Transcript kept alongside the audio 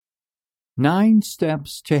9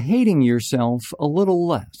 Steps to Hating Yourself a Little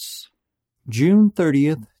Less. June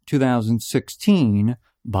 30th, 2016,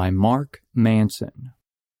 by Mark Manson.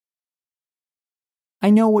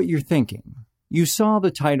 I know what you're thinking. You saw the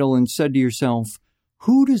title and said to yourself,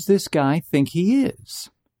 who does this guy think he is?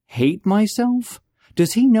 Hate myself?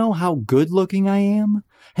 Does he know how good-looking I am?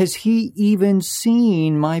 Has he even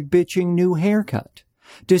seen my bitching new haircut?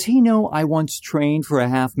 Does he know I once trained for a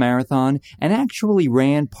half marathon and actually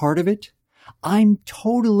ran part of it? I'm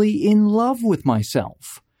totally in love with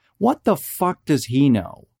myself. What the fuck does he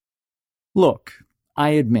know? Look, I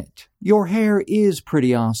admit, your hair is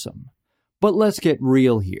pretty awesome. But let's get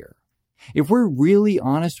real here. If we're really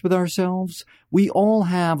honest with ourselves, we all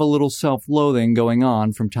have a little self-loathing going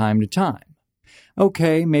on from time to time.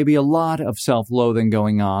 Okay, maybe a lot of self-loathing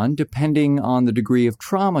going on, depending on the degree of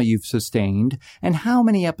trauma you've sustained and how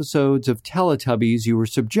many episodes of Teletubbies you were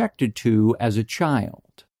subjected to as a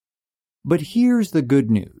child. But here's the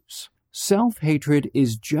good news. Self-hatred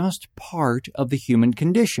is just part of the human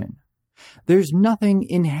condition. There's nothing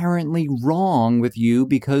inherently wrong with you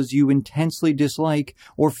because you intensely dislike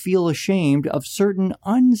or feel ashamed of certain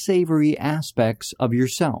unsavory aspects of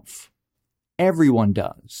yourself. Everyone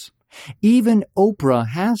does. Even Oprah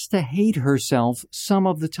has to hate herself some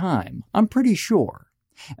of the time, I'm pretty sure.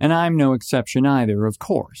 And I'm no exception either, of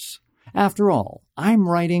course. After all, I'm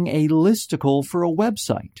writing a listicle for a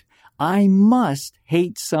website. I must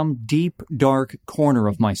hate some deep, dark corner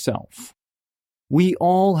of myself. We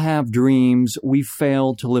all have dreams we've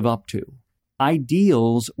failed to live up to,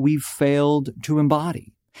 ideals we've failed to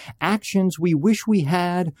embody, actions we wish we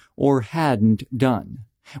had or hadn't done,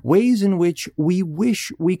 ways in which we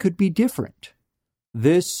wish we could be different.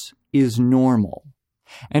 This is normal,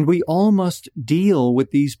 and we all must deal with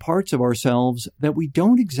these parts of ourselves that we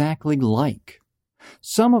don't exactly like.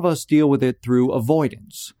 Some of us deal with it through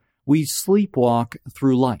avoidance. We sleepwalk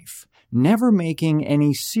through life, never making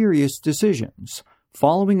any serious decisions,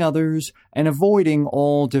 following others, and avoiding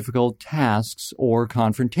all difficult tasks or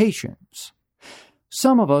confrontations.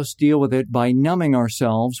 Some of us deal with it by numbing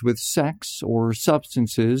ourselves with sex or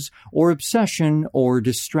substances or obsession or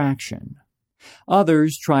distraction.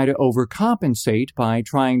 Others try to overcompensate by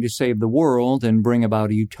trying to save the world and bring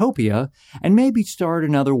about a utopia and maybe start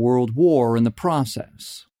another world war in the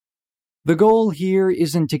process. The goal here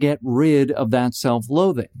isn't to get rid of that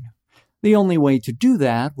self-loathing. The only way to do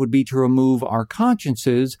that would be to remove our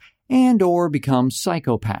consciences and/or become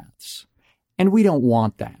psychopaths. And we don't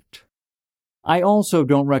want that. I also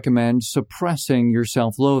don't recommend suppressing your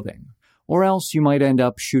self-loathing, or else you might end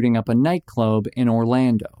up shooting up a nightclub in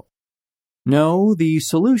Orlando. No, the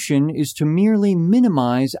solution is to merely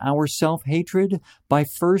minimize our self-hatred by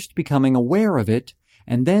first becoming aware of it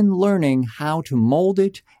and then learning how to mold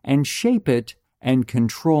it and shape it and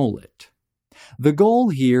control it. The goal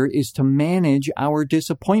here is to manage our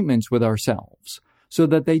disappointments with ourselves so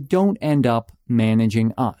that they don't end up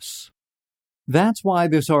managing us. That's why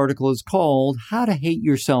this article is called How to Hate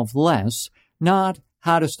Yourself Less, not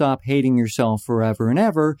How to Stop Hating Yourself Forever and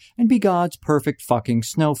Ever and Be God's Perfect Fucking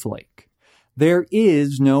Snowflake. There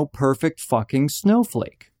is no perfect fucking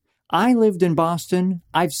snowflake. I lived in Boston.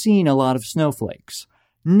 I've seen a lot of snowflakes.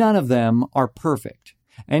 None of them are perfect.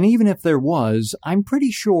 And even if there was, I'm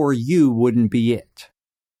pretty sure you wouldn't be it.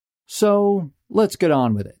 So, let's get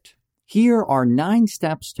on with it. Here are 9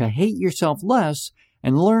 steps to hate yourself less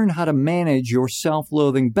and learn how to manage your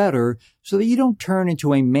self-loathing better so that you don't turn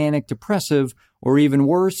into a manic depressive or even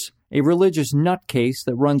worse, a religious nutcase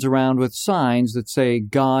that runs around with signs that say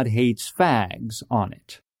God hates fags on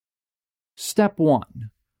it. Step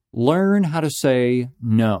 1. Learn how to say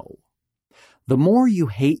no. The more you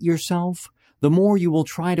hate yourself, the more you will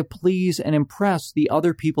try to please and impress the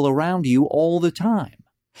other people around you all the time.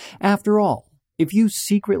 After all, if you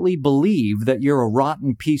secretly believe that you're a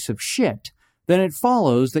rotten piece of shit, then it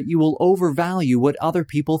follows that you will overvalue what other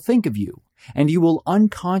people think of you, and you will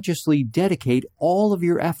unconsciously dedicate all of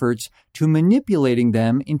your efforts to manipulating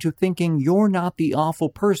them into thinking you're not the awful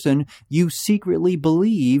person you secretly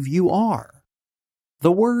believe you are.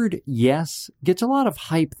 The word yes gets a lot of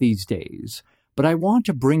hype these days, but I want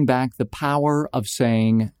to bring back the power of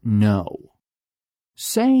saying no.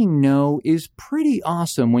 Saying no is pretty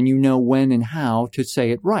awesome when you know when and how to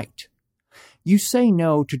say it right. You say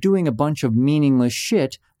no to doing a bunch of meaningless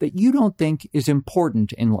shit that you don't think is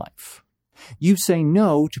important in life. You say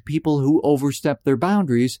no to people who overstep their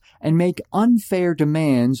boundaries and make unfair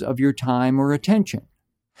demands of your time or attention.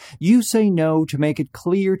 You say no to make it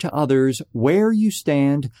clear to others where you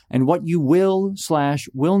stand and what you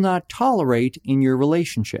will/will not tolerate in your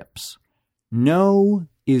relationships. No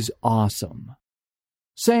is awesome.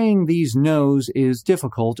 Saying these no's is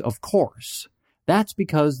difficult, of course. That's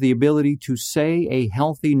because the ability to say a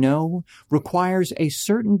healthy no requires a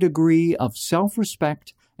certain degree of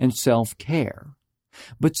self-respect and self-care.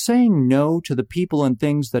 But saying no to the people and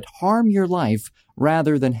things that harm your life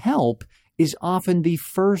rather than help is often the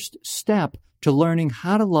first step to learning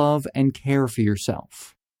how to love and care for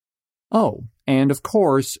yourself. Oh, and of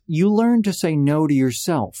course, you learn to say no to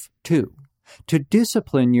yourself, too. To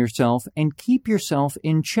discipline yourself and keep yourself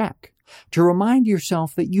in check. To remind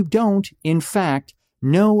yourself that you don't, in fact,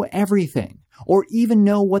 know everything, or even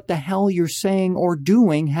know what the hell you're saying or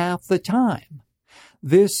doing half the time.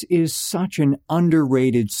 This is such an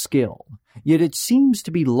underrated skill, yet it seems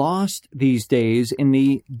to be lost these days in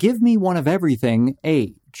the give me one of everything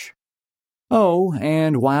age. Oh,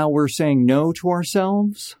 and while we're saying no to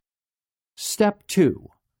ourselves, Step 2.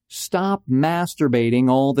 Stop masturbating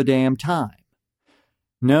all the damn time.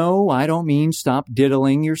 No, I don't mean stop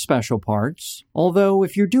diddling your special parts, although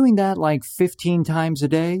if you're doing that like 15 times a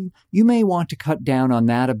day, you may want to cut down on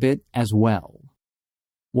that a bit as well.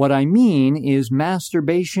 What I mean is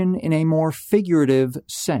masturbation in a more figurative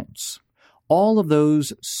sense. All of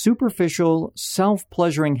those superficial,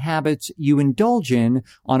 self-pleasuring habits you indulge in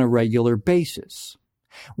on a regular basis.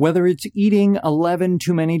 Whether it's eating 11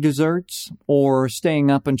 too many desserts, or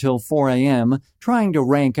staying up until 4 a.m. trying to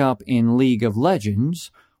rank up in League of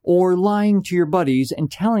Legends, or lying to your buddies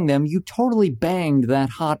and telling them you totally banged that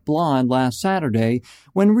hot blonde last Saturday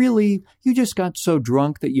when really you just got so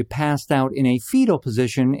drunk that you passed out in a fetal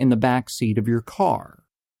position in the back seat of your car.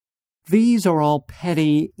 These are all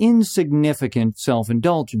petty, insignificant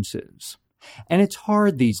self-indulgences. And it's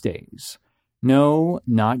hard these days. No,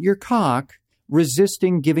 not your cock.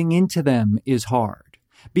 Resisting giving into them is hard,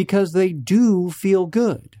 because they do feel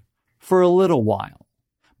good, for a little while,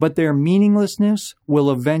 but their meaninglessness will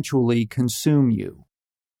eventually consume you.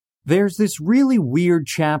 There's this really weird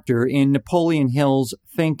chapter in Napoleon Hill's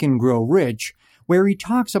Think and Grow Rich, where he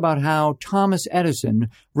talks about how Thomas Edison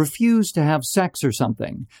refused to have sex or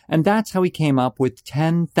something, and that's how he came up with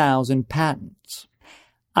 10,000 patents.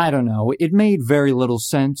 I don't know, it made very little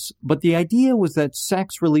sense, but the idea was that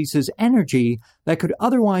sex releases energy that could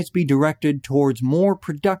otherwise be directed towards more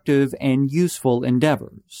productive and useful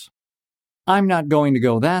endeavors. I'm not going to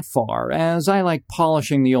go that far, as I like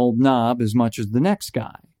polishing the old knob as much as the next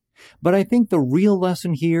guy. But I think the real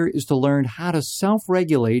lesson here is to learn how to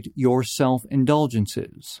self-regulate your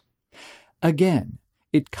self-indulgences. Again,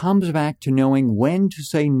 it comes back to knowing when to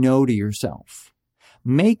say no to yourself.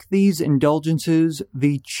 Make these indulgences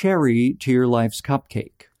the cherry to your life's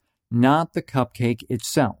cupcake, not the cupcake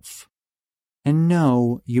itself. And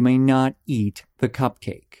no, you may not eat the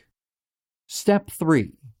cupcake. Step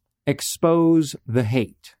 3. Expose the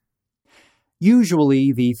hate.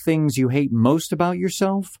 Usually, the things you hate most about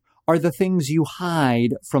yourself are the things you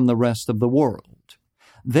hide from the rest of the world.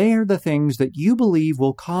 They are the things that you believe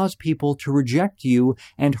will cause people to reject you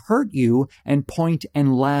and hurt you and point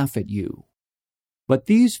and laugh at you. But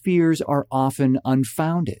these fears are often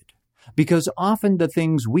unfounded, because often the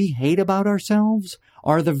things we hate about ourselves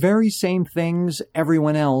are the very same things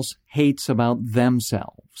everyone else hates about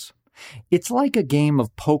themselves. It's like a game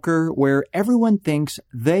of poker where everyone thinks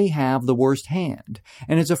they have the worst hand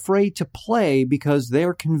and is afraid to play because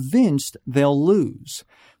they're convinced they'll lose.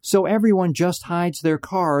 So everyone just hides their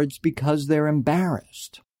cards because they're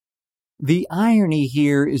embarrassed. The irony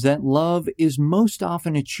here is that love is most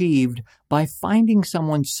often achieved by finding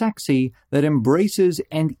someone sexy that embraces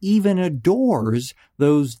and even adores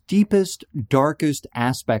those deepest, darkest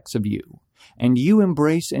aspects of you. And you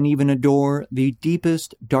embrace and even adore the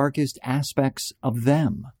deepest, darkest aspects of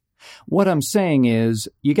them. What I'm saying is,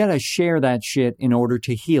 you gotta share that shit in order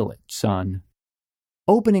to heal it, son.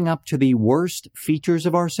 Opening up to the worst features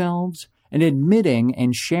of ourselves and admitting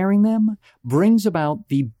and sharing them brings about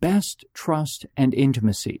the best trust and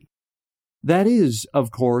intimacy. That is, of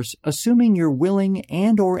course, assuming you're willing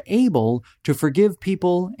and or able to forgive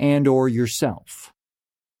people and or yourself.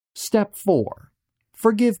 Step 4.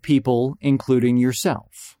 Forgive people, including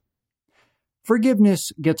yourself.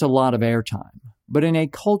 Forgiveness gets a lot of airtime, but in a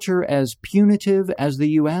culture as punitive as the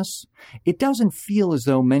U.S., it doesn't feel as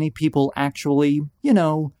though many people actually,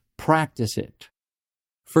 practice it.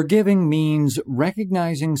 Forgiving means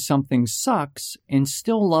recognizing something sucks and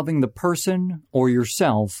still loving the person or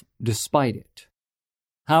yourself despite it.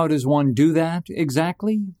 How does one do that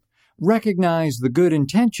exactly? Recognize the good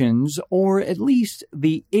intentions, or at least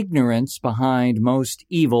the ignorance behind most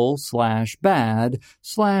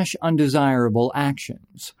evil/bad/undesirable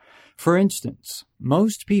actions. For instance,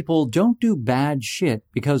 most people don't do bad shit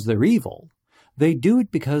because they're evil. They do it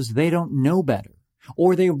because they don't know better,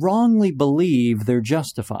 or they wrongly believe they're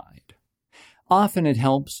justified. Often it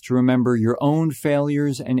helps to remember your own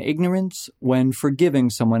failures and ignorance when forgiving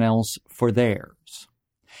someone else for theirs.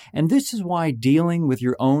 And this is why dealing with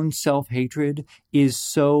your own self-hatred is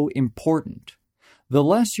so important. The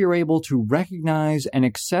less you're able to recognize and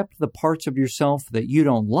accept the parts of yourself that you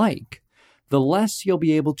don't like, the less you'll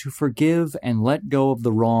be able to forgive and let go of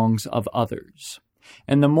the wrongs of others.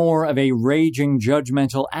 And the more of a raging,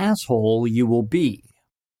 judgmental asshole you will be.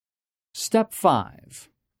 Step 5.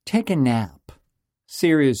 Take a nap.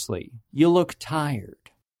 Seriously, you look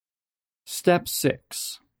tired. Step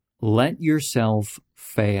 6. Let yourself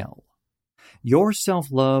fail. Your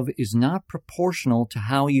self-love is not proportional to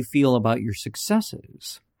how you feel about your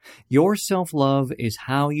successes. Your self-love is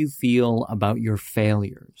how you feel about your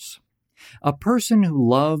failures. A person who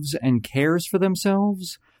loves and cares for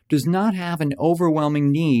themselves does not have an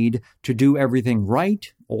overwhelming need to do everything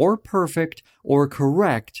right or perfect or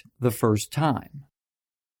correct the first time.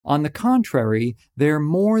 On the contrary, they're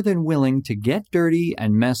more than willing to get dirty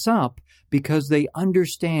and mess up because they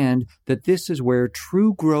understand that this is where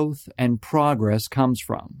true growth and progress comes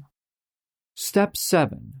from. Step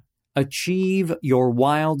 7. Achieve your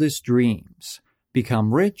wildest dreams.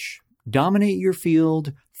 Become rich, dominate your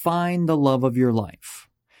field, find the love of your life.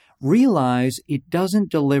 Realize it doesn't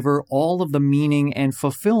deliver all of the meaning and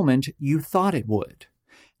fulfillment you thought it would.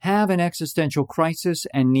 Have an existential crisis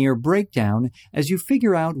and near breakdown as you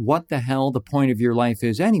figure out what the hell the point of your life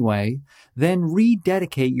is anyway, then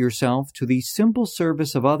rededicate yourself to the simple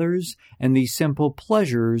service of others and the simple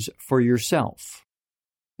pleasures for yourself.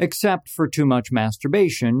 Except for too much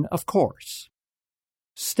masturbation, of course.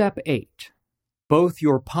 Step 8. Both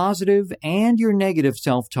your positive and your negative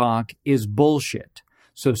self-talk is bullshit,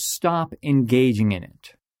 so stop engaging in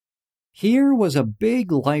it. Here was a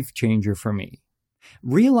big life changer for me.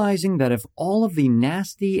 Realizing that if all of the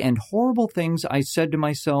nasty and horrible things I said to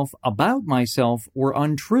myself about myself were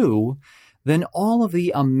untrue, then all of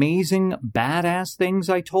the amazing, badass things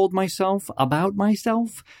I told myself about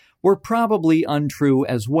myself were probably untrue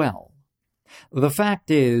as well. The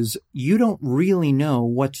fact is, you don't really know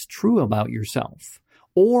what's true about yourself,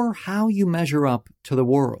 or how you measure up to the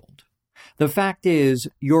world. The fact is,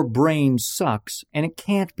 your brain sucks and it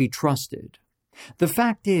can't be trusted. The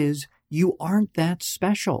fact is, you aren't that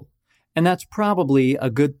special, and that's probably a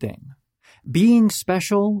good thing. Being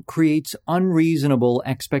special creates unreasonable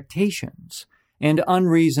expectations, and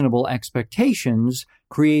unreasonable expectations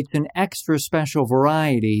creates an extra special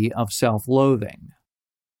variety of self-loathing.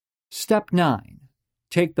 Step 9.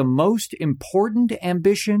 Take the most important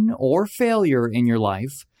ambition or failure in your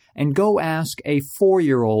life and go ask a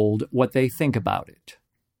 4-year-old what they think about it.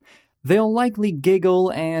 They'll likely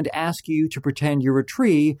giggle and ask you to pretend you're a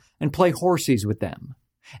tree and play horsies with them,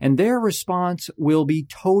 and their response will be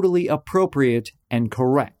totally appropriate and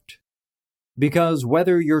correct. Because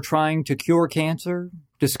whether you're trying to cure cancer,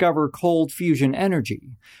 discover cold fusion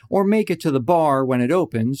energy, or make it to the bar when it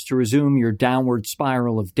opens to resume your downward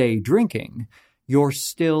spiral of day drinking, you're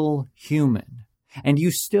still human, and you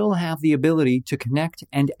still have the ability to connect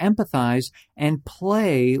and empathize and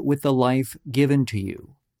play with the life given to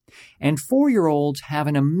you. And 4-year-olds have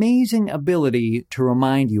an amazing ability to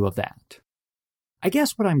remind you of that. I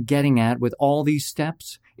guess what I'm getting at with all these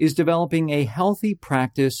steps is developing a healthy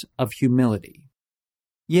practice of humility.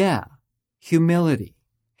 Yeah, humility.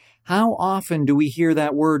 How often do we hear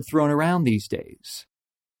that word thrown around these days?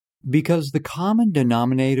 Because the common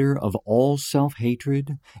denominator of all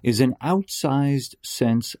self-hatred is an outsized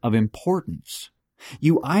sense of importance.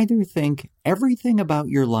 You either think everything about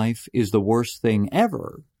your life is the worst thing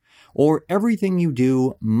ever, or everything you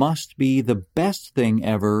do must be the best thing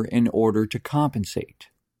ever in order to compensate.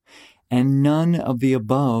 And none of the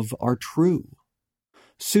above are true.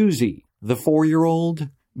 Susie, the 4-year-old,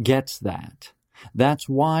 gets that. That's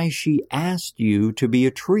why she asked you to be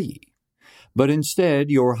a tree. But instead,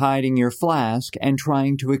 you're hiding your flask and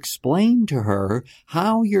trying to explain to her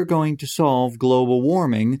how you're going to solve global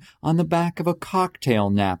warming on the back of a cocktail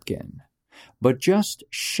napkin. But just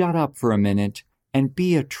shut up for a minute and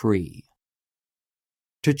be a tree.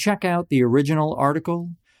 To check out the original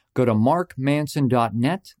article, go to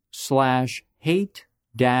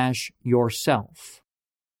markmanson.net/hate-yourself.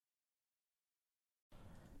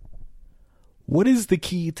 What is the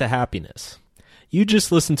key to happiness? You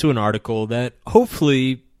just listened to an article that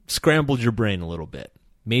hopefully scrambled your brain a little bit,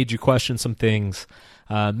 made you question some things,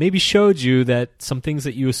 maybe showed you that some things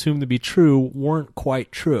that you assumed to be true weren't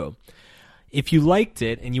quite true. If you liked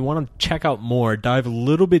it and you want to check out more, dive a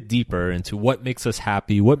little bit deeper into what makes us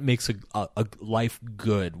happy, what makes a life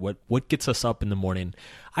good, what gets us up in the morning,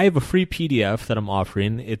 I have a free PDF that I'm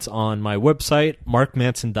offering. It's on my website,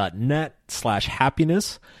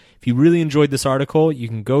 markmanson.net/happiness. If you really enjoyed this article, you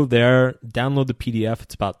can go there, download the PDF.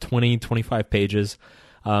 It's about 20, 25 pages.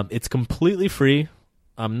 It's completely free.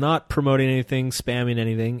 I'm not promoting anything, spamming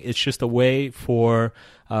anything. It's just a way for...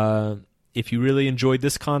 if you really enjoyed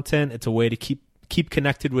this content, it's a way to keep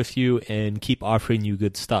connected with you and keep offering you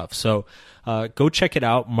good stuff. So go check it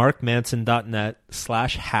out,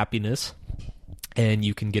 markmanson.net/happiness, and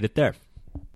you can get it there.